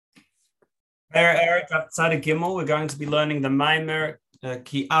Eric, outside of Gimel, we're going to be learning the Maimer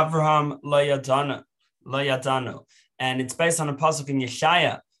Ki Avraham Lo Yadanu, and it's based on a pasuk in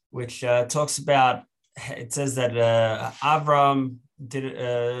Yeshaya, which talks about. It says that Avram did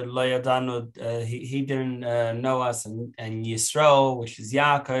Lo Yadanu, he didn't know us, and Yisrael, which is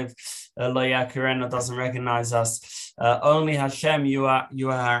Yaakov, Lo Yakurenu, doesn't recognize us. Only Hashem, you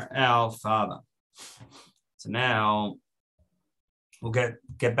are our Father. So now we'll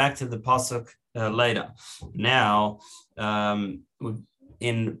get back to the pasuk later. Now,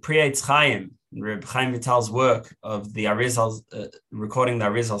 in Pri Eitz Chaim, Rabbi Chaim Vital's work of the Arizal's recording the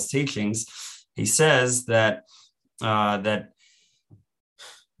Arizal's teachings, he says that that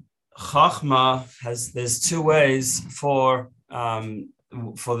Chachma there's two ways for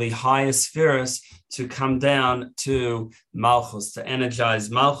the highest spheres to come down to Malchus, to energize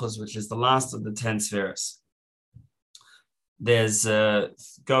Malchus, which is the last of the 10 spheres. There's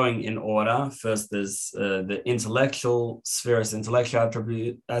going in order. First, there's the intellectual spheres, intellectual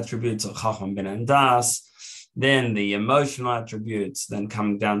attributes of Chacham bin and Das, then the emotional attributes, then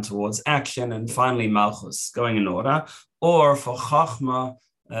coming down towards action, and finally Malchus, going in order. Or for Chachma,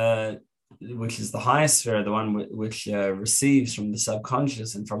 which is the highest sphere, the one which receives from the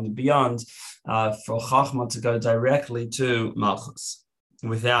subconscious and from the beyond, for Chachma to go directly to Malchus,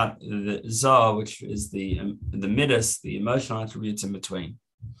 without the Zoh, which is the midas, the emotional attributes in between.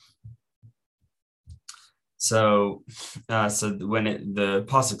 So when the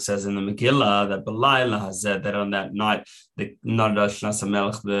pasuk says in the Megillah that Belayla has said that on that night the Nadash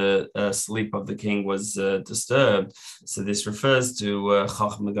Nasamelech, the sleep of the king, was disturbed. So this refers to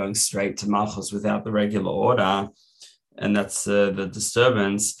Chachma going straight to Malchus without the regular order, and that's the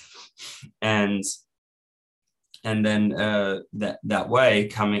disturbance, and then that way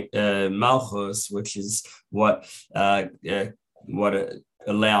coming Malchus, which is what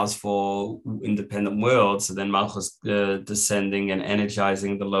allows for independent worlds. So then Malchus descending and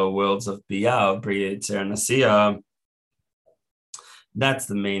energizing the lower worlds of Biyah, Bria, Yetzer, and Asiya. That's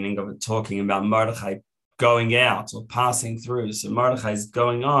the meaning of it, talking about Mordechai going out or passing through. So Mordechai is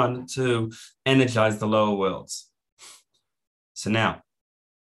going on to energize the lower worlds. So now,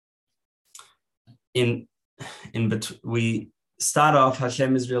 in between, we start off,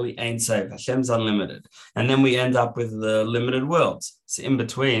 Hashem is really Ein Sof, Hashem's unlimited, and then we end up with the limited worlds. So in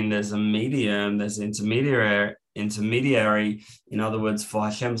between, there's a medium, there's intermediary. In other words, for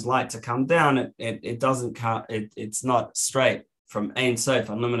Hashem's light to come down, it doesn't come. It's not straight from Ein Sof,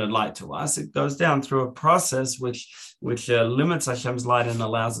 unlimited light, to us. It goes down through a process which limits Hashem's light and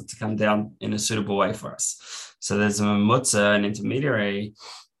allows it to come down in a suitable way for us. So there's a Mutza, an intermediary.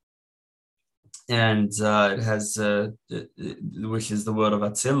 And it has, which is the world of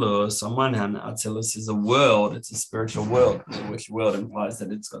Atzilus. On one hand, Atzilus is a world, it's a spiritual world, which world implies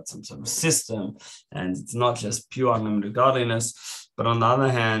that it's got some sort of system, and it's not just pure unlimited godliness. But on the other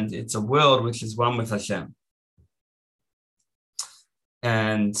hand, it's a world which is one with Hashem.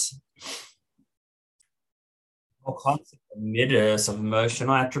 And the whole concept of midas, of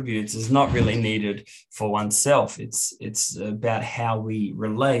emotional attributes, is not really needed for oneself. It's about how we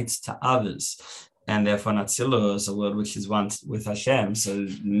relate to others, and therefore Atzilus, a world which is one with Hashem. So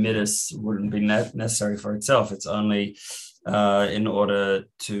midas wouldn't be necessary for itself. It's only in order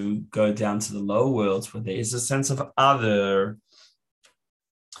to go down to the lower worlds where there is a sense of other.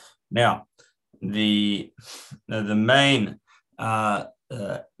 Now, the main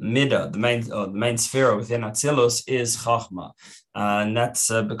midah, the main sphere within Atzilus is Chachma, and that's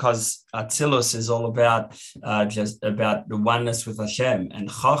because Atzilus is all about just about the oneness with Hashem, and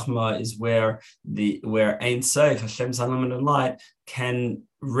Chachma is where Ein Sof, Hashem's unlimited light, can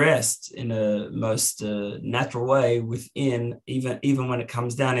rest in a most natural way within, even when it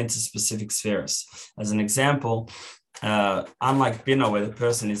comes down into specific spheres. As an example, unlike Bina, where the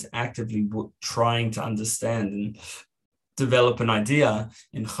person is actively trying to understand and develop an idea,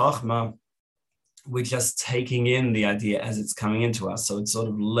 in Chachma, we're just taking in the idea as it's coming into us. So it's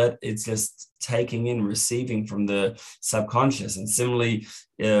it's just taking in, receiving from the subconscious. And similarly,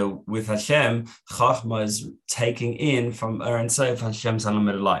 with Hashem, Chachma is taking in from Ein Sof, Hashem's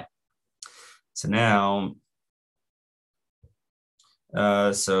unlimited light. So now,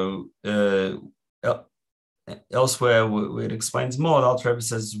 elsewhere, it explains more. The Alter Rebbe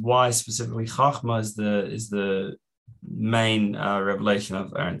says why specifically Chachma is the main revelation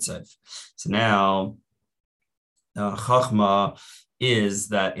of Ein Sof. So now, Chachma is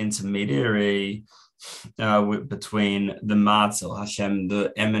that intermediary between the Matzil, Hashem,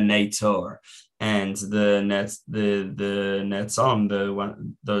 the emanator, and the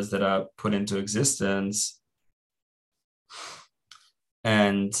Netzon, those that are put into existence.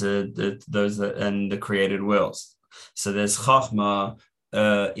 the created worlds. So there's Chachma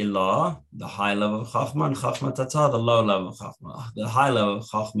Ilah, the high level of Chachma, and Chachma Tata, the low level of Chachma. The high level of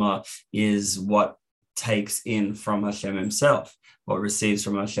Chachma is what takes in from Hashem himself, what receives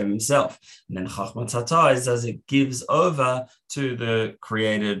from Hashem himself. And then Chachma Tata is as it gives over to the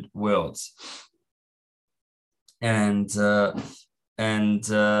created worlds.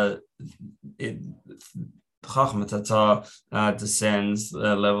 Chachma Tata descends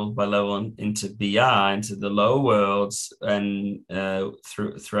level by level into Biyah, into the lower worlds, and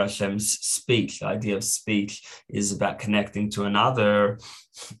through Hashem's speech. The idea of speech is about connecting to another,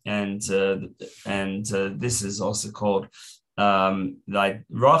 and this is also called like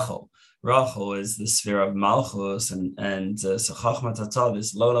Rachel. Rachel is the sphere of Malchus, and so Chachma Tata,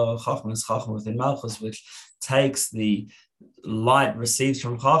 this low level of Chachma, is Chachma within Malchus, which takes the light received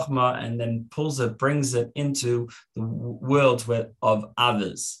from Chachma and then brings it into the world of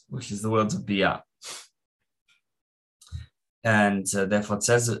others, which is the world of Biyah. And therefore it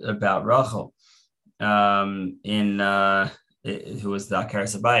says about Rachel, who was the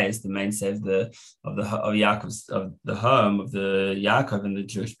Akaras Abayis, is the mainstay of Yaakov's, of the home of the Yaakov and the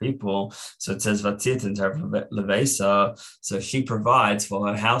Jewish people. So it says Vatzit in Levesa. So she provides for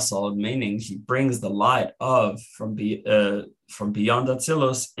her household, meaning she brings the light from beyond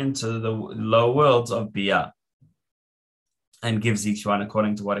Atzilus into the low worlds of Biyah, and gives each one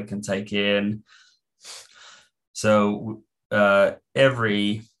according to what it can take in. So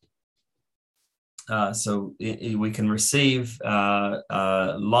we can receive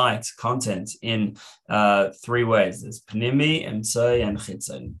light content in three ways. There's Pnimi, Emtsoi, and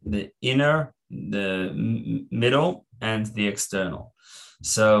Chitzon. The inner, the middle, and the external.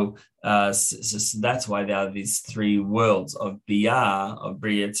 So that's why there are these three worlds of Biyah, of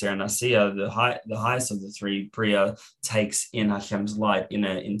Bria, Tzir, and Asiya. The highest of the three, Bria, takes in Hashem's light in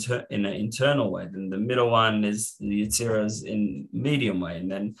an internal way. Then the middle one is the Yitzira's in medium way,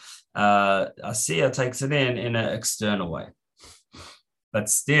 and then Asiya takes it in an external way. But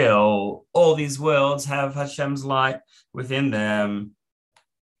still, all these worlds have Hashem's light within them.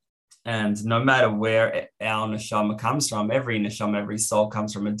 And no matter where our neshama comes from, every neshama, every soul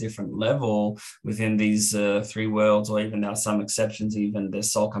comes from a different level within these three worlds, or even there are some exceptions, even their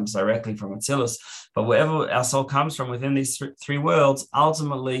soul comes directly from Atzilus. But wherever our soul comes from within these three worlds,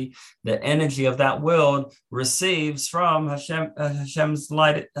 ultimately the energy of that world receives from Hashem's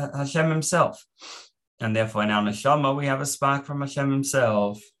light, Hashem himself. And therefore in our neshama, we have a spark from Hashem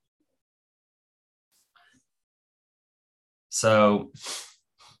himself.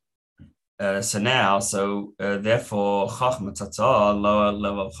 Therefore, Chachma Tata, lower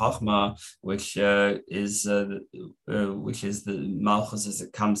level of Chachma, which is the Malchus as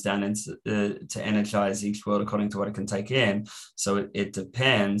it comes down into to energize each world according to what it can take in. So it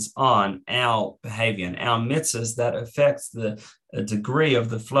depends on our behavior and our mitzvahs that affects the degree of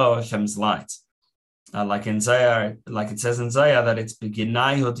the flow of Hashem's light. Like it says in Zohar, that it's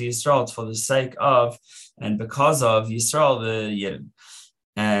beginai hod Yisrael, it's for the sake of and because of Yisrael, the Yidden.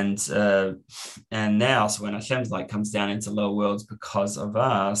 And now, so when Hashem's light comes down into lower worlds because of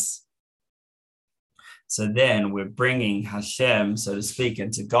us, so then we're bringing Hashem, so to speak,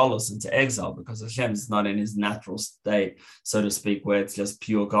 into Galus, into exile, because Hashem is not in his natural state, so to speak, where it's just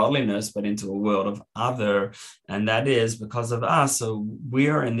pure godliness, but into a world of other, and that is because of us. So we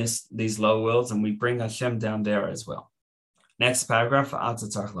are in these low worlds, and we bring Hashem down there as well. Next paragraph.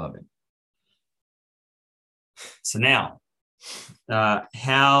 So now, how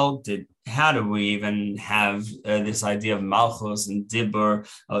do we even have this idea of malchus and dibur,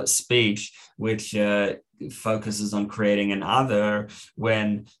 speech, which focuses on creating an other,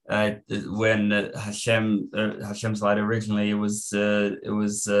 when Hashem's light originally it was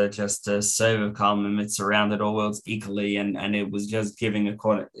just a sovev kalmim, it surrounded all worlds equally, and it was just giving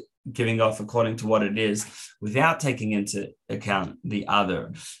off according to what it is, without taking into account the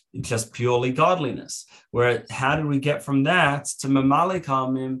other, just purely godliness. Where how do we get from that to mamali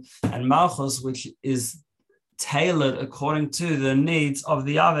kalmim and malchus, which is tailored according to the needs of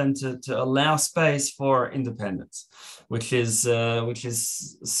the other, to allow space for independence, which is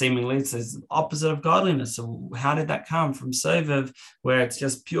seemingly it's the opposite of godliness. So how did that come from sovev, where it's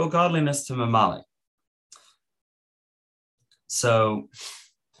just pure godliness, to mamali?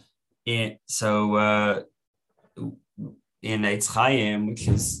 In Eitz Chaim, which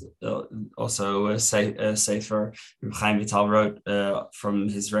is also a sefer Rabbi Chaim Vital wrote from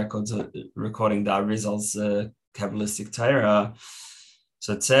his records, recording the Arizal's Kabbalistic Torah.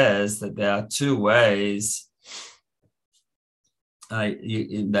 So it says that there are two ways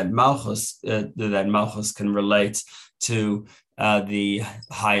that Malchus can relate to the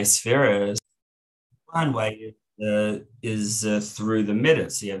higher spheres. One way is through the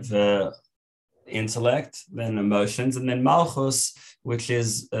midas. You have intellect, then emotions, and then malchus, which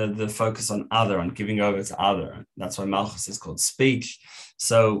is the focus on other, on giving over to other. That's why malchus is called speech.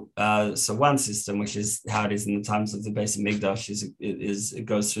 So one system, which is how it is in the times of the Beis Hamikdash, it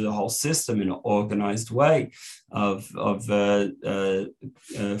goes through the whole system in an organized way of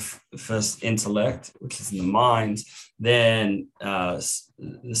first intellect, which is in the mind, then the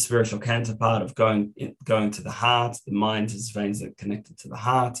spiritual counterpart of going to the heart. The mind is veins that are connected to the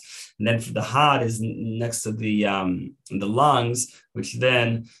heart, and then for the heart is next to the lungs, which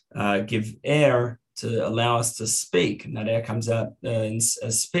then give air to allow us to speak, and that air comes out as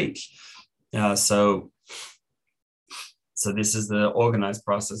speech. So this is the organized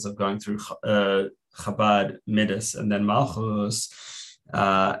process of going through Chabad, Midas, and then Malchus.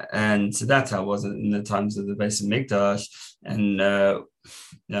 And so that's how it was in the times of the Beis Hamikdash, and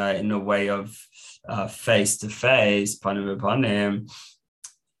in a way of face to face, panim panim.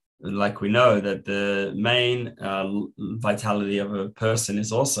 Like we know that the main vitality of a person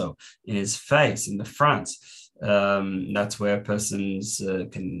is also in his face, in the front. That's where a person's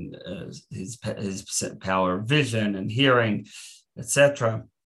his power of vision and hearing, etc.,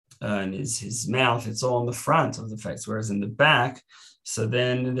 and his mouth. It's all in the front of the face, whereas in the back. So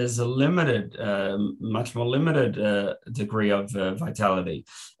then there's a limited, much more limited degree of vitality.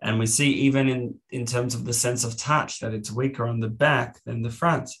 And we see even in terms of the sense of touch that it's weaker on the back than the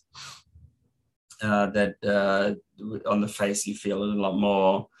front. That on the face you feel it a lot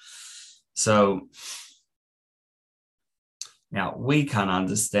more. So now we can't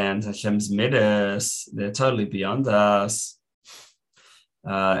understand Hashem's midas. They're totally beyond us.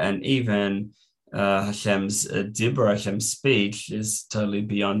 And even Hashem's dibur, Hashem's speech is totally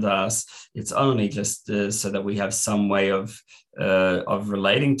beyond us. It's only just so that we have some way of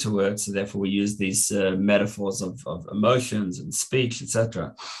relating to it. So therefore, we use these metaphors of emotions and speech,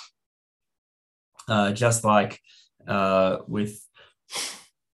 etc. Just like with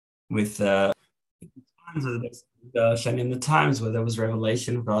in the times where there was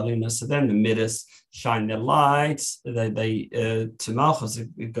revelation of godliness, so then the midas shine their lights. They to malchus,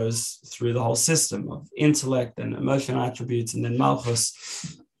 it goes through the whole system of intellect and emotional attributes, and then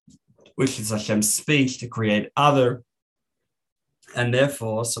malchus, which is Hashem's speech to create other. And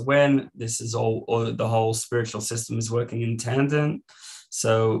therefore, so when this is all, or the whole spiritual system is working in tandem,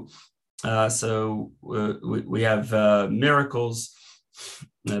 so we have miracles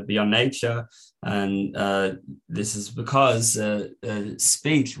beyond nature. And this is because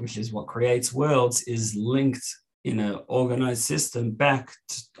speech, which is what creates worlds, is linked in an organized system back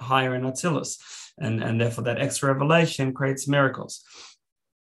to higher in Atzilus. And therefore that extra revelation creates miracles.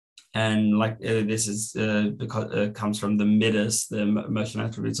 And like this is because comes from the midas, the emotional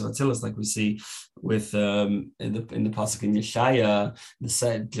attributes of Atzilus, like we see with in the pasuk in Yeshaya,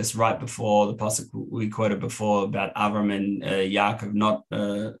 just right before the pasuk we quoted before about Avram and Yaakov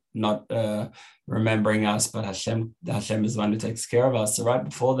not remembering us, but Hashem is the one who takes care of us. So right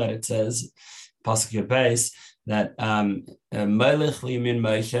before that it says pasuk your base that Melech limin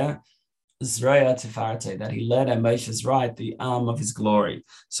Moshe Zraya Tifarte, that he led on Moshe's right, the arm of his glory.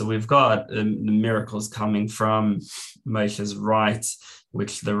 So we've got the miracles coming from Moshe's right,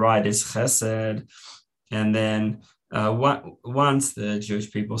 which the right is chesed. And then once the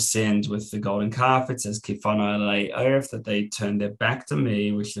Jewish people sinned with the golden calf, it says Kifana Elei Erev, that they turned their back to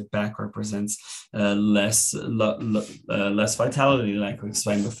me, which the back represents less vitality, like we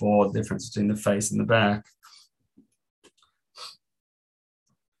explained before, the difference between the face and the back.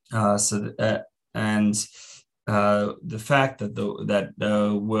 The fact that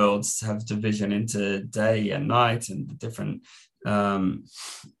the worlds have division into day and night and the different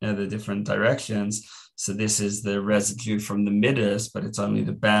directions. So this is the residue from the midas, but it's only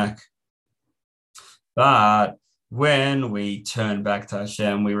the back. But when we turn back to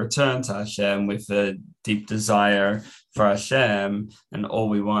Hashem, we return to Hashem with a deep desire for Hashem, and all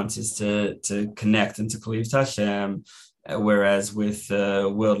we want is to connect and to cleave to Hashem. Whereas with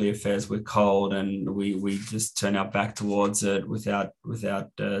worldly affairs, we're cold and we just turn our back towards it without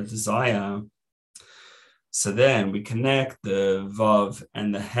desire. So then we connect the Vav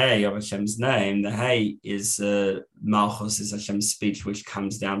and the Hey of Hashem's name. The Hey is Malchus, is Hashem's speech, which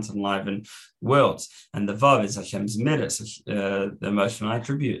comes down to enliven worlds. And the Vav is Hashem's midas, the emotional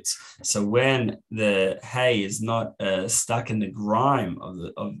attributes. So when the Hey is not stuck in the grime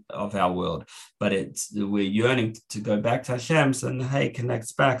of our world, but we're yearning to go back to Hashem, so then the Hey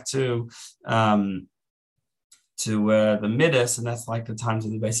connects back to the midas, and that's like the times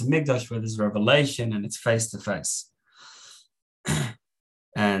of the Beis Hamikdash where there's revelation and it's face to face.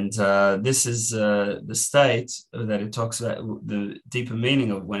 And this is the state that it talks about, the deeper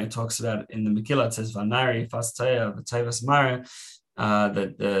meaning of when it talks about in the Megillah. It says Vanari Fasteya V'Tevas Mara,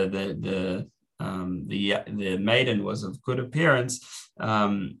 that the maiden was of good appearance.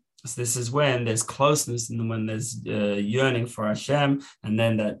 So this is when there's closeness and when there's yearning for Hashem, and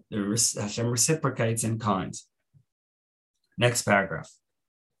then that Hashem reciprocates in kind. Next paragraph.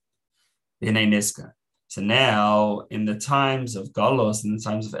 B'nei Niska. So now, in the times of Galus, in the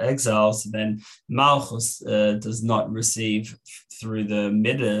times of exile, so then Malchus does not receive through the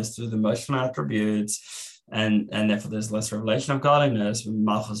midas, through the emotional attributes, and therefore there's less revelation of godliness.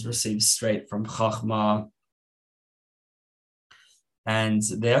 Malchus receives straight from Chachma, and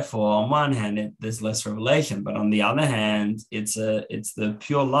therefore, on one hand, there's less revelation, but on the other hand, it's the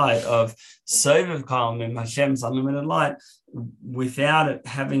pure light of Sovev Kalmim, Hashem's unlimited light, without it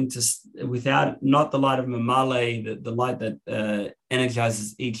having to, without not the light of Mamale, the light that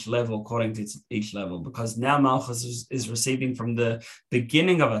energizes each level according to each level, because now Malchus is receiving from the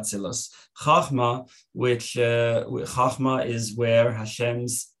beginning of Atzilus Chachma, which Chachma is where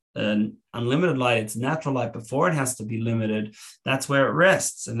Hashem's unlimited light, its natural light before it has to be limited, that's where it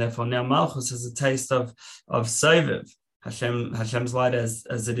rests, and therefore now Malchus has a taste of Sovev, Hashem's light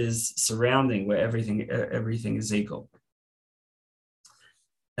as it is surrounding, where everything is equal.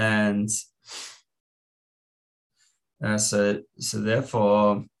 And so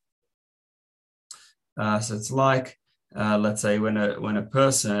therefore, so it's like, let's say when a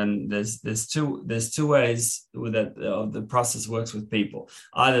person, there's two ways that the process works with people.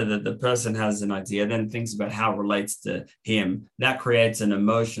 Either that the person has an idea, then thinks about how it relates to him. That creates an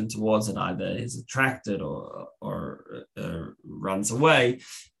emotion towards it. Either is attracted or runs away,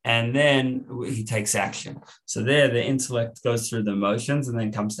 and then he takes action. So there, the intellect goes through the emotions and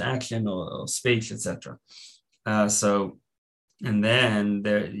then comes to action or speech, etc. And then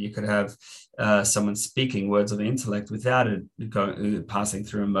there you could have someone speaking words of the intellect without it passing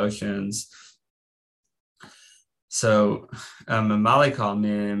through emotions. So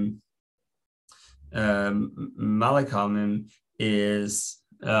Malikalmim is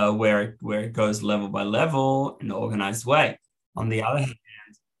where it goes level by level in an organized way. On the other hand,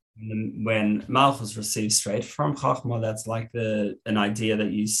 when Malchus receives straight from Chachma, that's like an idea that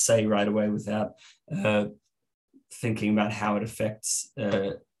you say right away without thinking about how it affects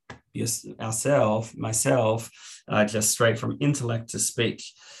myself, just straight from intellect to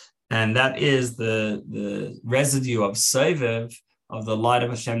speech. And that is the residue of Sovev, of the light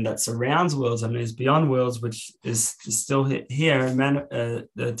of Hashem that surrounds worlds and is beyond worlds, which is still here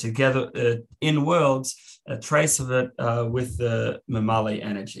together in worlds, a trace of it with the Mamali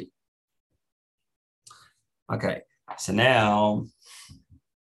energy. Okay, so now,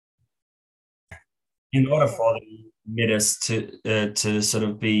 in order for the midas to sort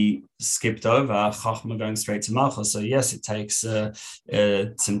of be skipped over, Chachma going straight to Malchus. So yes, it takes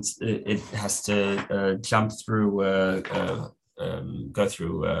since it has to jump through, go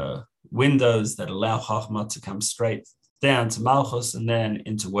through windows that allow Chachma to come straight down to Malchus and then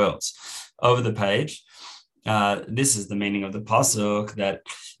into worlds. Over the page, this is the meaning of the pasuk that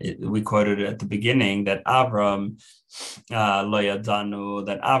we quoted at the beginning, that Avram lo yadanu,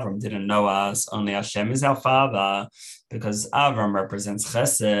 that Avram didn't know us, only Hashem is our father, because Avram represents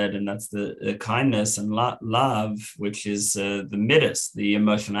chesed, and that's the kindness and love, which is the midas, the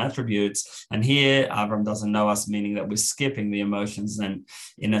emotional attributes. And here Avram doesn't know us, meaning that we're skipping the emotions and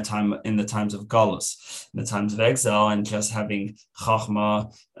in the times of Galus, in the times of exile, and just having Chachma,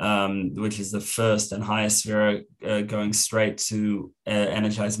 which is the first and highest sphere, going straight to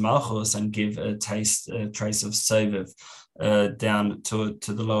energize Malchus and give a trace of Sovev down to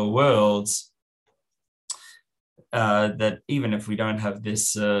the lower worlds. That even if we don't have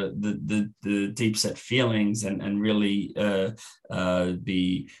this the deep set feelings and really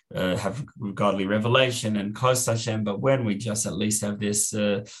have godly revelation and close to Hashem, but when we just at least have this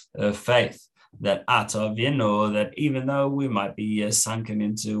faith that that even though we might be sunken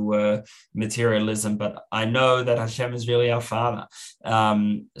into materialism, but I know that Hashem is really our Father.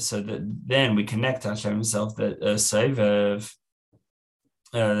 So that then we connect to Hashem Himself, that Sovev,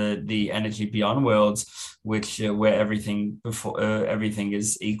 the energy beyond worlds, which where everything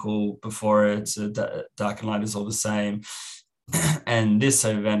is equal before it, dark and light is all the same. And this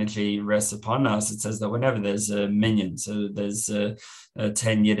sort of energy rests upon us. It says that whenever there's a minion, so there's 10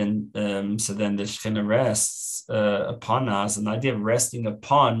 yidden, so then the Shekhinah rests upon us. And the idea of resting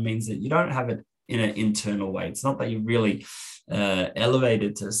upon means that you don't have it in an internal way. It's not that you really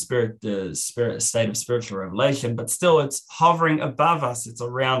elevated to the spirit state of spiritual revelation, but still it's hovering above us, it's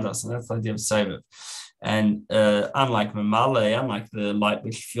around us, and that's the idea of Sovev. And unlike Mamale, unlike the light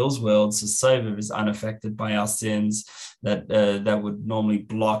which fills worlds, the Sovev is unaffected by our sins that would normally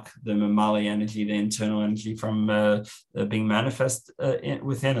block the Mamale energy, the internal energy, from being manifest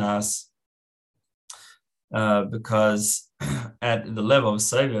within us. Because at the level of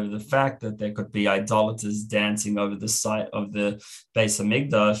Sovev, the fact that there could be idolaters dancing over the site of the Beis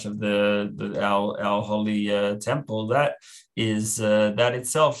Hamikdash, of our holy temple, that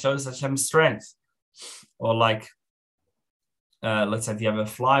itself shows Hashem's strength. Or like, let's say if you have a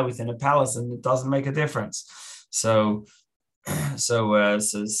fly within a palace and it doesn't make a difference. So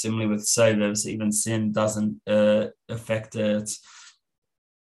similarly with Sovev, even sin doesn't affect it.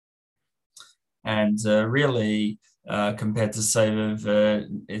 And really, compared to Sovev,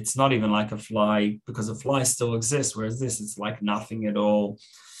 it's not even like a fly, because a fly still exists, whereas this, it's like nothing at all.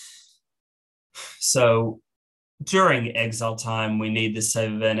 So during exile time, we need this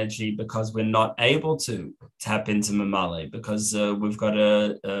Sovev energy because we're not able to tap into Mamale, because we've got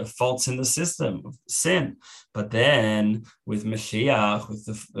faults in the system of sin. But then with Mashiach, with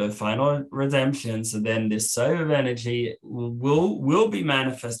the final redemption, so then this Sovev energy will be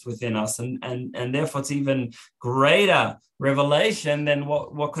manifest within us, and therefore it's even greater revelation than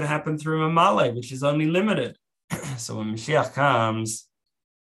what could happen through Mamale, which is only limited. So when Mashiach comes,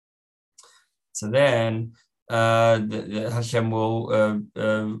 so then Hashem will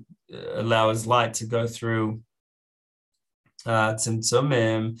allow His light to go through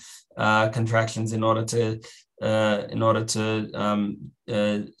tzimtzumim, contractions, in order to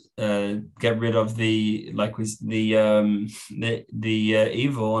get rid of the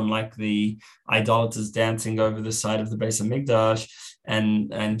evil, and like the idolaters dancing over the side of the Beis Hamikdash,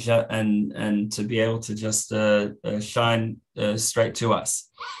 and to be able to just shine straight to us.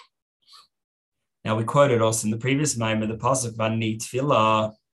 Now, we quoted also in the previous Maimer, the pasuk Vani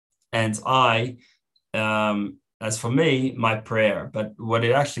Tefillah, and I, as for me, my prayer. But what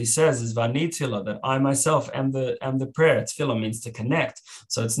it actually says is Vani Tefillah, that I myself am the prayer. Tefillah means to connect.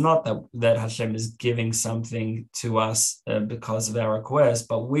 So it's not that Hashem is giving something to us because of our request,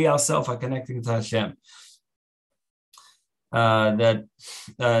 but we ourselves are connecting to Hashem. So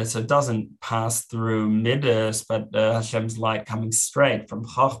it doesn't pass through Midas, but Hashem's light coming straight from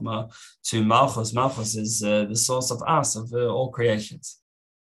Chachma to Malchus. Malchus is the source of us, of all creations.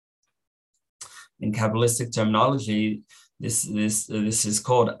 In Kabbalistic terminology, this is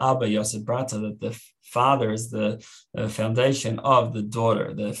called Abba Yosef Brata, that the father is the foundation of the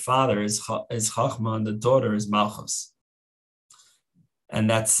daughter. The father is Chachma and the daughter is Malchus. And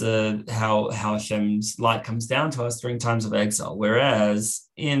that's how Hashem's light comes down to us during times of exile. Whereas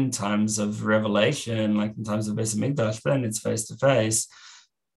in times of revelation, like in times of Beis Hamikdash, then it's face to face,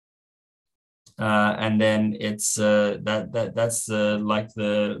 and then it's that's like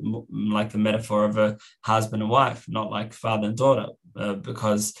the metaphor of a husband and wife, not like father and daughter,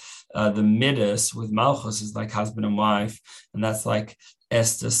 because the midas with Malchus is like husband and wife, and that's like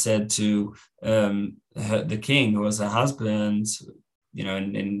Esther said to the king who was her husband. You know,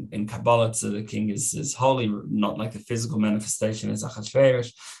 in Kabbalah, so the king is holy, not like the physical manifestation as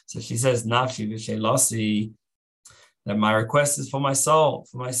Achashverosh. So she says, "Nafshi v'shelasi," that my request is for my soul,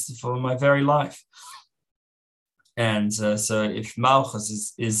 for my very life. And so, if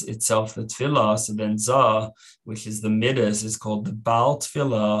Malchus is itself the Tefillah, so then Zah, which is the Midas, is called the Baal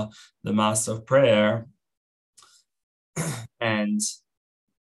Tefillah, the master of prayer, and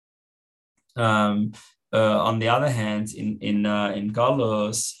on the other hand, in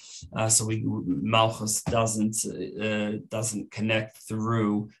Galus, so Malchus doesn't connect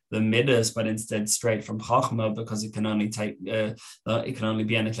through the midas, but instead straight from Chachma, because it can only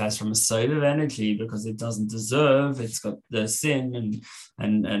be energized from a Sovev energy, because it doesn't deserve. It's got the sin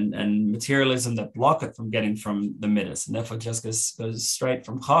and materialism that block it from getting from the midas, and therefore just goes straight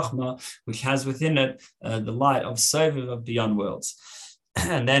from Chachma, which has within it the light of Sovev, of beyond worlds.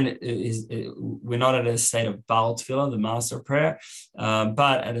 And then we're not at a state of Baal Tefillah, the master of prayer,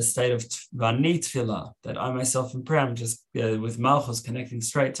 but at a state of Vani Tefillah, that I myself in prayer, I'm just with Malchus connecting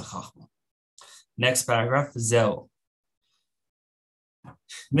straight to Chachma. Next paragraph, Zel.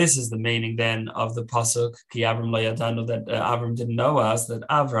 This is the meaning then of the pasuk Ki Avram lo yadanu, that Avram didn't know us, that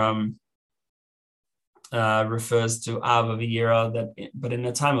Avram refers to Avavira, but in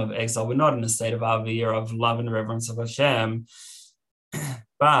a time of exile, we're not in a state of Avavira, of love and reverence of Hashem.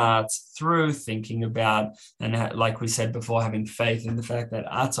 But through thinking about, and like we said before, having faith in the fact that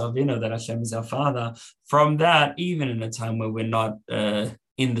that Hashem is our Father, from that, even in a time where we're not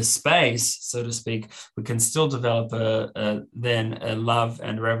in the space, so to speak, we can still develop then a love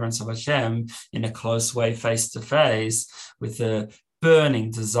and reverence of Hashem in a close way, face to face, with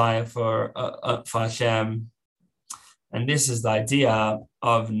burning desire for Hashem. And this is the idea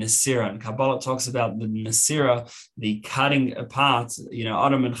of Nesira. And Kabbalah talks about the Nesira, the cutting apart.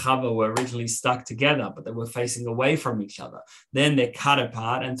 Adam and Chava were originally stuck together, but they were facing away from each other. Then they're cut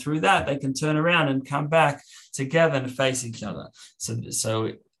apart, and through that, they can turn around and come back together and face each other. So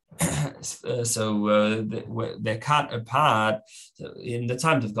they're cut apart. In the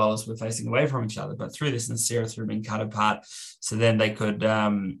times of Galus, we're facing away from each other, but through this Nesira, through being cut apart, so then they could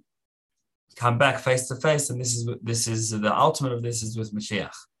come back face to face, and this is the ultimate of this is with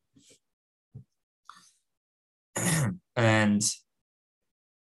Mashiach. And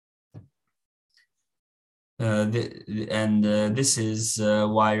this is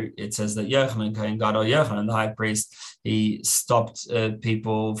why it says that Yochanan, Kohen Gadol Yochanan, the high priest, he stopped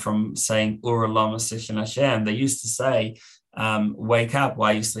people from saying Ura Lama Sishin Hashem. They used to say, wake up,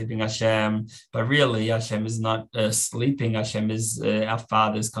 why are you sleeping, Hashem? But really, Hashem is not sleeping. Hashem is our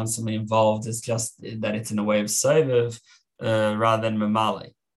Father is constantly involved. It's just that it's in a way of sovev rather than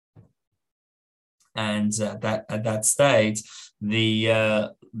mamali. And at that state,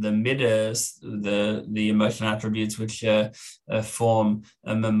 the midas, the emotional attributes which form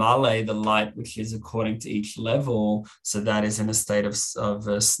a mamale, the light which is according to each level, so that is in a state of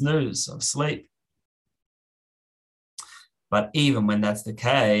snooze, of sleep. But even when that's the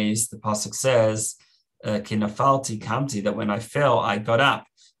case, the pasuk says, "Kinafalti kamti," that when I fell, I got up.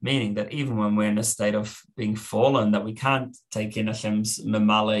 Meaning that even when we're in a state of being fallen, that we can't take in Hashem's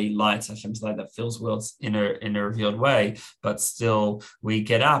mamale light, Hashem's light that fills worlds in a revealed way, but still we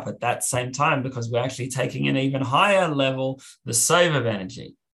get up at that same time because we're actually taking in an even higher level, the save of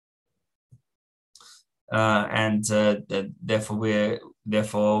energy.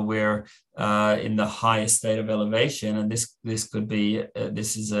 Therefore we're in the highest state of elevation, and this could be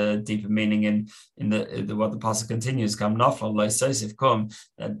this is a deeper meaning in the what the pasuk continues. Kam nafla lo sosif kum,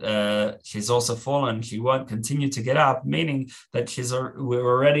 that she's also fallen, she won't continue to get up, meaning that we're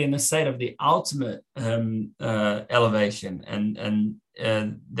already in a state of the ultimate elevation, and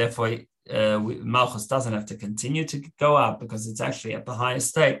therefore. Malchus doesn't have to continue to go up because it's actually at the highest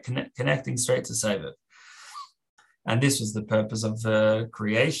state, connecting straight to Sefer. And this was the purpose of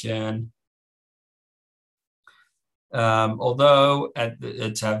creation. Although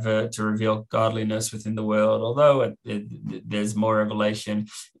to reveal godliness within the world, although there's more revelation,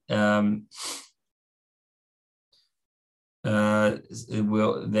 it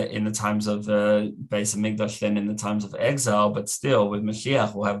will in the times of Beis Hamikdash, then in the times of exile, but still with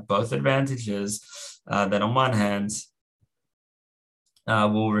Mashiach we'll have both advantages. That on one hand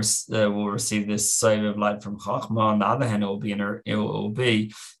we'll receive this save of light from Chachma. On the other hand, it will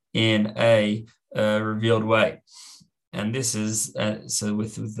be in a revealed way. And this is so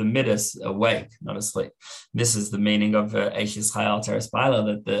with the midas awake, not asleep. This is the meaning of Eishes Chayal Teres Baila,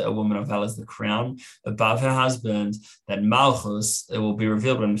 that a woman of hell is the crown above her husband. That Malchus, it will be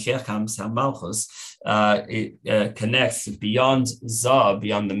revealed when Mashiach comes. How Malchus connects beyond Zah,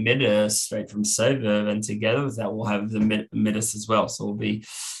 beyond the midas, straight from Sovev, and together with that we'll have the midas as well. So it will be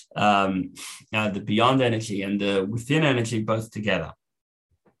the beyond energy and the within energy both together.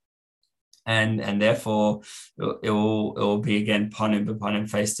 And therefore it will be again panim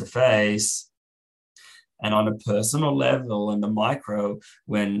face to face, and on a personal level in the micro,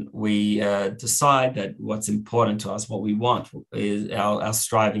 when we decide that what's important to us, what we want is our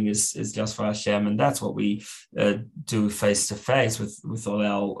striving is just for Hashem, and that's what we do face to face with all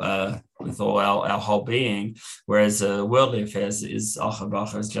our whole being. Whereas worldly affairs is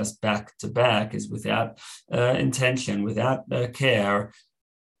achav is just back to back, is without intention, without care.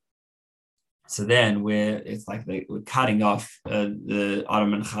 So then it's like we're cutting off the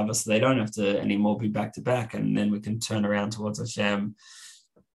Adam and Chava, so they don't have to anymore be back to back, and then we can turn around towards Hashem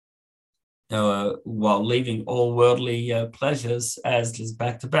while leaving all worldly pleasures as just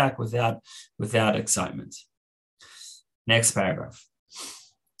back to back without excitement. Next paragraph.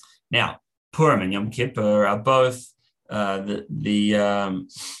 Now, Purim and Yom Kippur are both both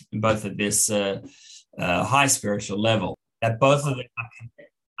at this high spiritual level. That both of them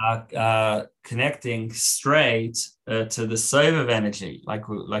are connecting straight to the Sovev energy, like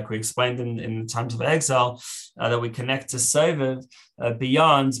we explained in times of exile, that we connect to Sovev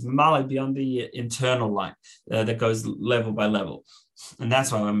beyond the internal light that goes level by level. And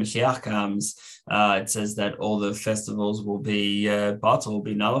that's why when Mashiach comes, it says that all the festivals will be batal, will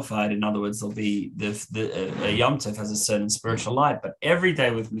be nullified. In other words, there'll be the Yom Tov has a certain spiritual light, but every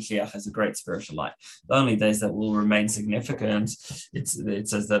day with Mashiach has a great spiritual light. The only days that will remain significant, it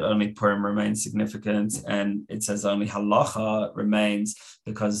says that only Purim remains significant, and it says only Halacha remains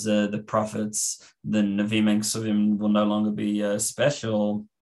because the prophets, the Nevi'im and Ksuvim will no longer be special.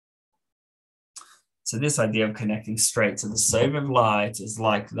 So this idea of connecting straight to the Sovev of light is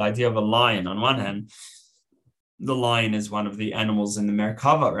like the idea of a lion. On one hand, the lion is one of the animals in the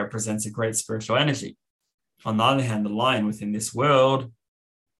Merkava, represents a great spiritual energy. On the other hand, the lion within this world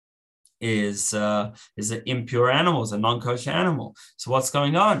is an impure animal, is a non-kosher animal. So what's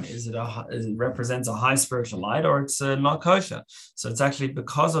going on? Is it represents a high spiritual light, or it's not kosher? So it's actually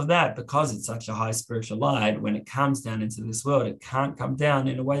because of that, because it's such a high spiritual light, when it comes down into this world, it can't come down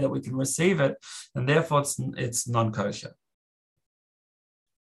in a way that we can receive it, and therefore it's non-kosher.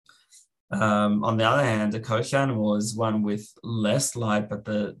 On the other hand, a kosher animal is one with less light, but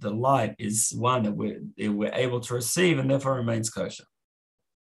the light is one that we're able to receive and therefore remains kosher.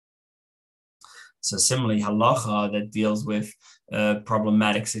 So similarly, halacha that deals with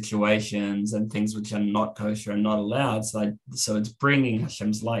problematic situations and things which are not kosher and not allowed. So it's bringing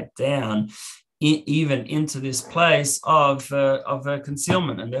Hashem's light down even into this place of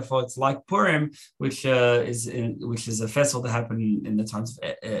concealment, and therefore it's like Purim, which is a festival that happened in the times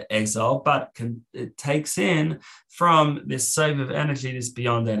of exile, but it takes in from this Sovev energy, this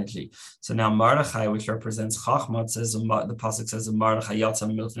beyond energy. So now Mordechai, which represents Chachma, says the pasuk says Mordechai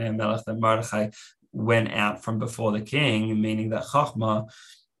Yatsa Milfnei Melech, that Mordechai went out from before the king, meaning that Chachma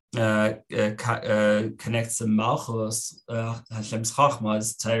connects to Malchus, Hashem's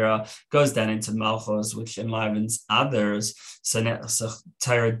Chachma's Torah goes down into Malchus, which enlivens others. So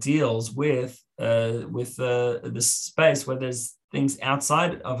Torah deals with the space where there's things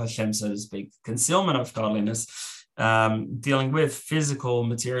outside of Hashem, so to speak, concealment of godliness, dealing with physical,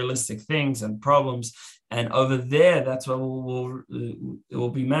 materialistic things and problems. And over there, that's where it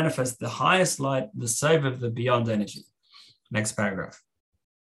will be manifest the highest light, the Sovev of the beyond energy. Next paragraph.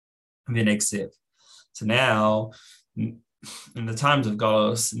 The next Exile. So now, in the times of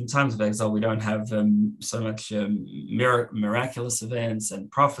Galus, in the times of exile, we don't have so much miraculous events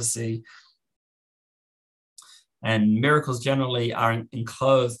and prophecy. And miracles generally are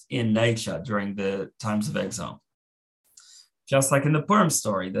enclosed in nature during the times of exile. Just like in the Purim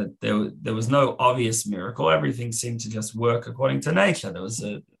story, that there was no obvious miracle. Everything seemed to just work according to nature. There was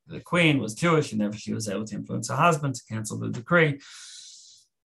the queen was Jewish, and therefore she was able to influence her husband to cancel the decree.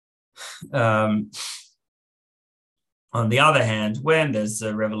 On the other hand, when there's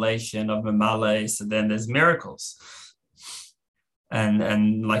a revelation of Mamale, so then there's miracles.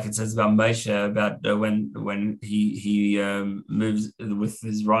 And like it says about Moshe, about when he moves with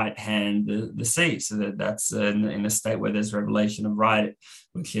his right hand the sea, so that's in a state where there's revelation of right,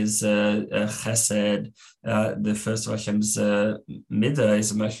 which is chesed, the first of Hashem's midah,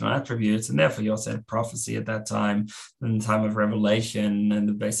 his emotional attributes, and therefore you also had prophecy at that time, in the time of revelation and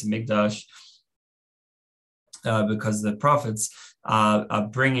the base of Mikdash, because the prophets are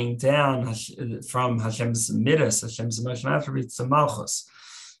bringing down from Hashem's midas, Hashem's emotional attributes, to Malchus,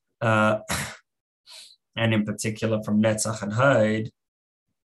 and in particular from Netzach and Hod,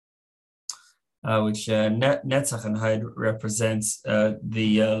 which Netzach and Hod represents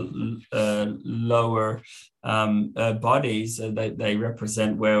the lower bodies. They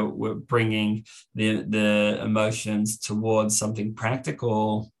represent where we're bringing the emotions towards something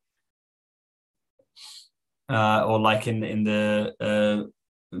practical. Or like in the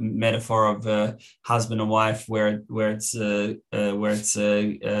metaphor of husband and wife, where it's the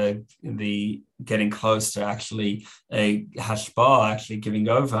getting close to actually a hashbah, actually giving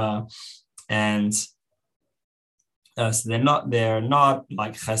over, and so they're not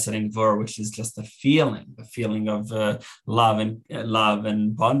like chesed and gvura, which is just the feeling of love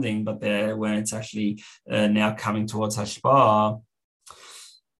and bonding, but when it's actually now coming towards hashbah.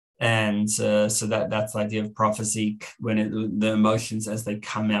 And so that's the idea of prophecy, when the emotions as they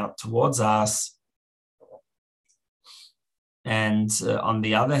come out towards us. And on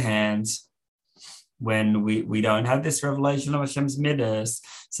the other hand, when we don't have this revelation of Hashem's midas,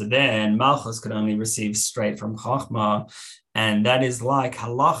 so then Malchus could only receive straight from Chachma, and that is like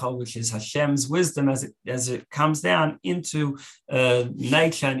halacha, which is Hashem's wisdom as it comes down into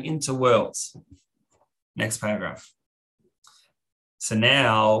nature and into worlds. Next paragraph. So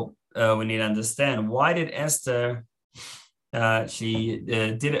now we need to understand, why did Esther she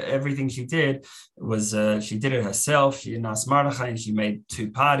did everything she did was she did it herself. She didn't ask Mordechai, and she made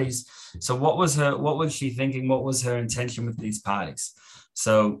 2 parties. So what was she thinking? What was her intention with these parties?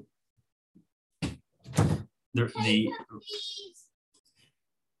 So the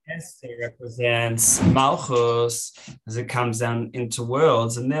Esther represents Malchus as it comes down into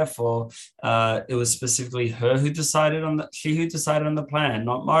worlds, and therefore it was specifically her who decided on the plan,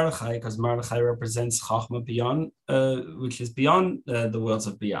 not Mordechai, because Mordechai represents Chachma beyond, which is beyond the worlds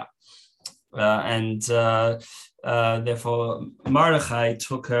of Bia. And therefore Mordechai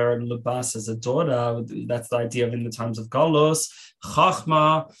took her Lebas as a daughter. That's the idea of in the times of Galus.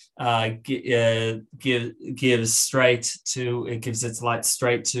 Chachma gives its light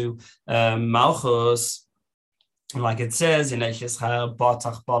straight to Malchus, like it says in Exile,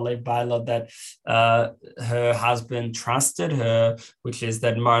 that her husband trusted her, which is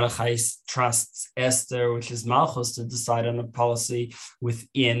that Mordechai trusts Esther, which is Malchus, to decide on a policy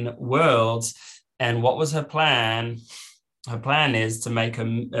within worlds. And what was her plan? Her plan is to make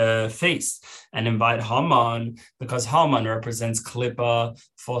a feast and invite Haman, because Haman represents Klippa,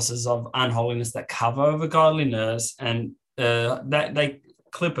 forces of unholiness that cover over godliness, and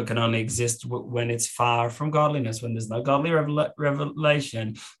Klippa can only exist when it's far from godliness, when there's no godly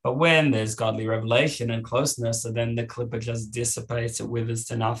revelation. But when there's godly revelation and closeness, so then the Klippa just dissipates, it withers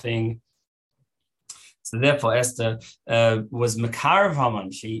to nothing. So therefore, Esther was Makar of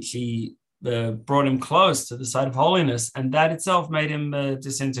Haman. She brought him close to the side of holiness, and that itself made him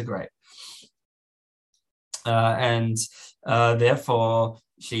disintegrate. And therefore,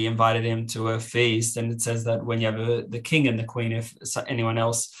 she invited him to a feast, and it says that when you have the king and the queen, if anyone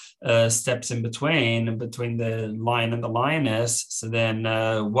else steps in between the lion and the lioness, so then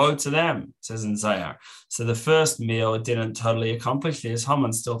woe to them, it says in Zohar. So the first meal didn't totally accomplish this.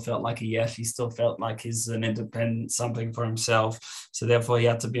 Haman still felt like a yes, he still felt like he's an independent something for himself. So therefore he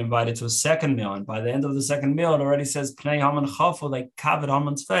had to be invited to a second meal. And by the end of the second meal, it already says, Pnei Haman Chafel, they covered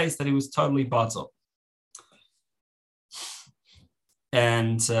Haman's face, that he was totally bottled.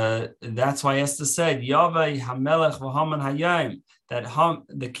 And that's why Esther said, Yaveh HaMelech v'Haman Hayom, that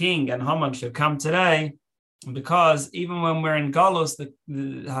the king and Haman should come today, because even when we're in Galus, the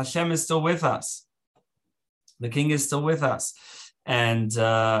Hashem is still with us. The king is still with us. And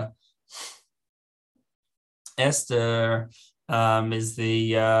Esther is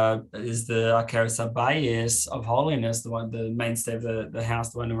the Akeres Habayis of holiness, the mainstay of the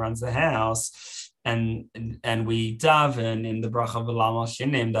house, the one who runs the house. And we daven in the bracha of Lamal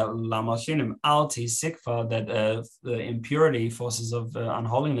Shinim, that Lamal Shinim Alti Sikfa, that the impurity, forces of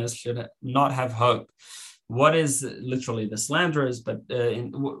unholiness, should not have hope. What is literally the slanderers? But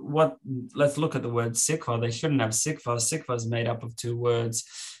let's look at the word Sikfa. They shouldn't have Sikfa. Sikfa is made up of 2 words,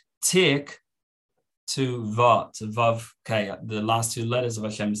 Tik to Vav K, the last 2 letters of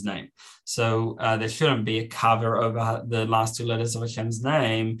Hashem's name. So there shouldn't be a cover over the last 2 letters of Hashem's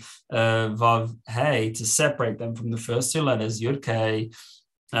name, Vav Hey, to separate them from the first 2 letters, Yud K.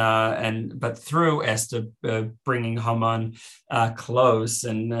 But through Esther bringing Haman close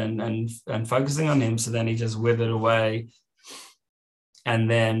and focusing on him, so then he just withered away. And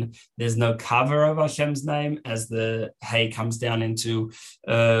then there's no cover of Hashem's name as the Hay comes down into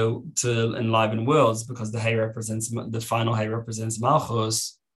to enliven worlds, because the Hay represents, the final Hay represents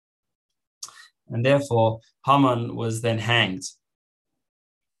Malchus, and therefore Haman was then hanged.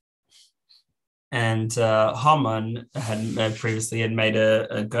 And Haman had previously made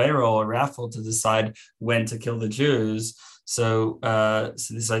a gyro, a raffle, to decide when to kill the Jews. So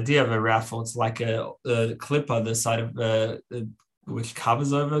this idea of a raffle, it's like a clipper, the side of which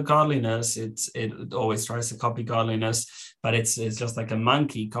covers over godliness. It always tries to copy godliness, but it's just like a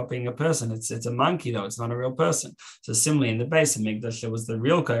monkey copying a person. It's a monkey, though, it's not a real person. So similarly, in the base of Mikdash, there was the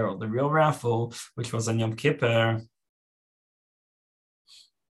real gyro, the real raffle, which was on Yom Kippur.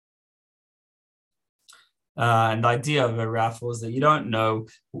 And the idea of a raffle is that you don't know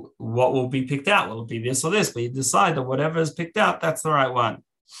what will be picked out. Will it be this or this? But you decide that whatever is picked out, that's the right one.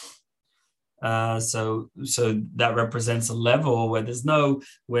 So that represents a level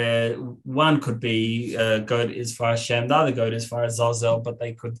where one could be goat is for Hashem, the other goat is for Azazel, but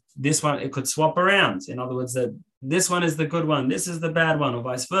it could swap around. In other words, that this one is the good one, this is the bad one, or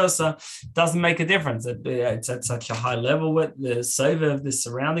vice versa. It doesn't make a difference. It's at such a high level with the seva of the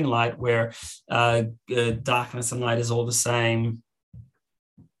surrounding light, where darkness and light is all the same.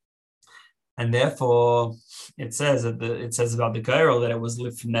 And therefore, it says about the Geirel that it was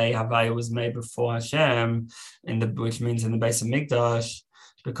Lifnei Havaya, was made before Hashem, which means in the base of Mikdash,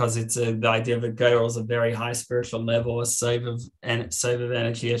 because it's the idea of a Geirel is a very high spiritual level, a save of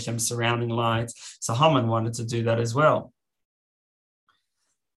energy, Hashem's surrounding light. So Haman wanted to do that as well.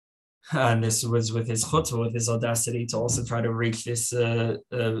 And this was with his chutzpah, with his audacity to also try to reach this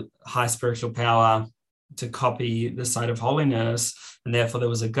high spiritual power, to copy the side of holiness. And therefore there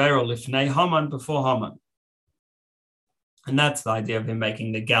was a gerol lifnei Haman, before Haman. And that's the idea of him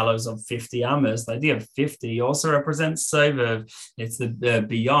making the gallows of 50 amas. The idea of 50 also represents Sovev. It's the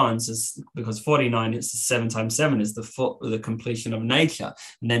beyond, because 49 is 7 times 7 is the completion of nature.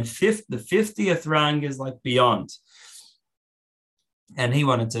 And then the 50th rang is like beyond. And he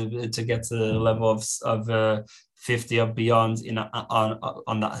wanted to get to the level of 50 of beyond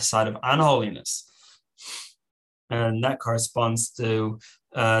on the side of unholiness. And that corresponds to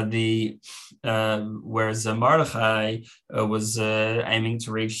whereas Mordechai was aiming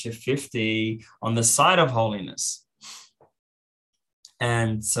to reach 50 on the side of holiness.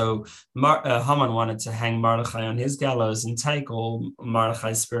 And so Haman wanted to hang Mordechai on his gallows and take all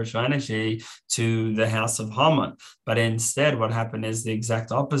Mordechai's spiritual energy to the house of Haman. But instead, what happened is the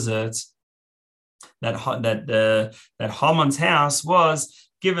exact opposite. That Haman's house was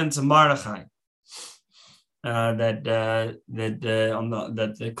given to Mordechai. That the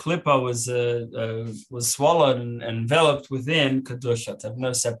klippa was swallowed and enveloped within kedusha,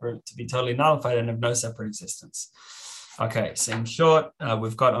 to be totally nullified and have no separate existence. Okay, so in short,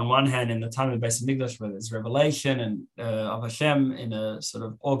 we've got on one hand in the time of the Beis Hamikdash where there's revelation and of Hashem in a sort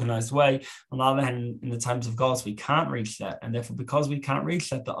of organized way. On the other hand, in the times of Galus, we can't reach that, and therefore, because we can't reach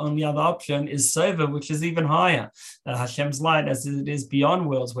that, the only other option is Sova, which is even higher. Hashem's light, as it is beyond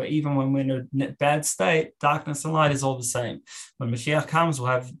worlds, where even when we're in a bad state, darkness and light is all the same. When Mashiach comes,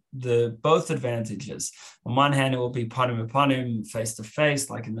 we'll have both advantages. On one hand, it will be panim, face to face,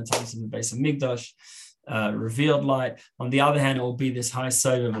 like in the times of the Beis Hamikdash. Revealed light. On the other hand, it will be this high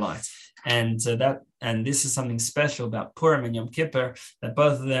Sovev light, and this is something special about Purim and Yom Kippur, that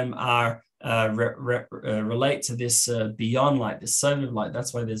both of them are relate to this beyond light, this Sovev light.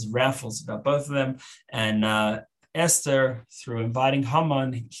 That's why there's raffles about both of them. And Esther, through inviting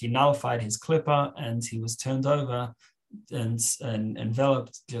Haman, she nullified his klippa, and he was turned over and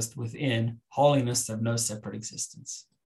enveloped just within holiness of no separate existence.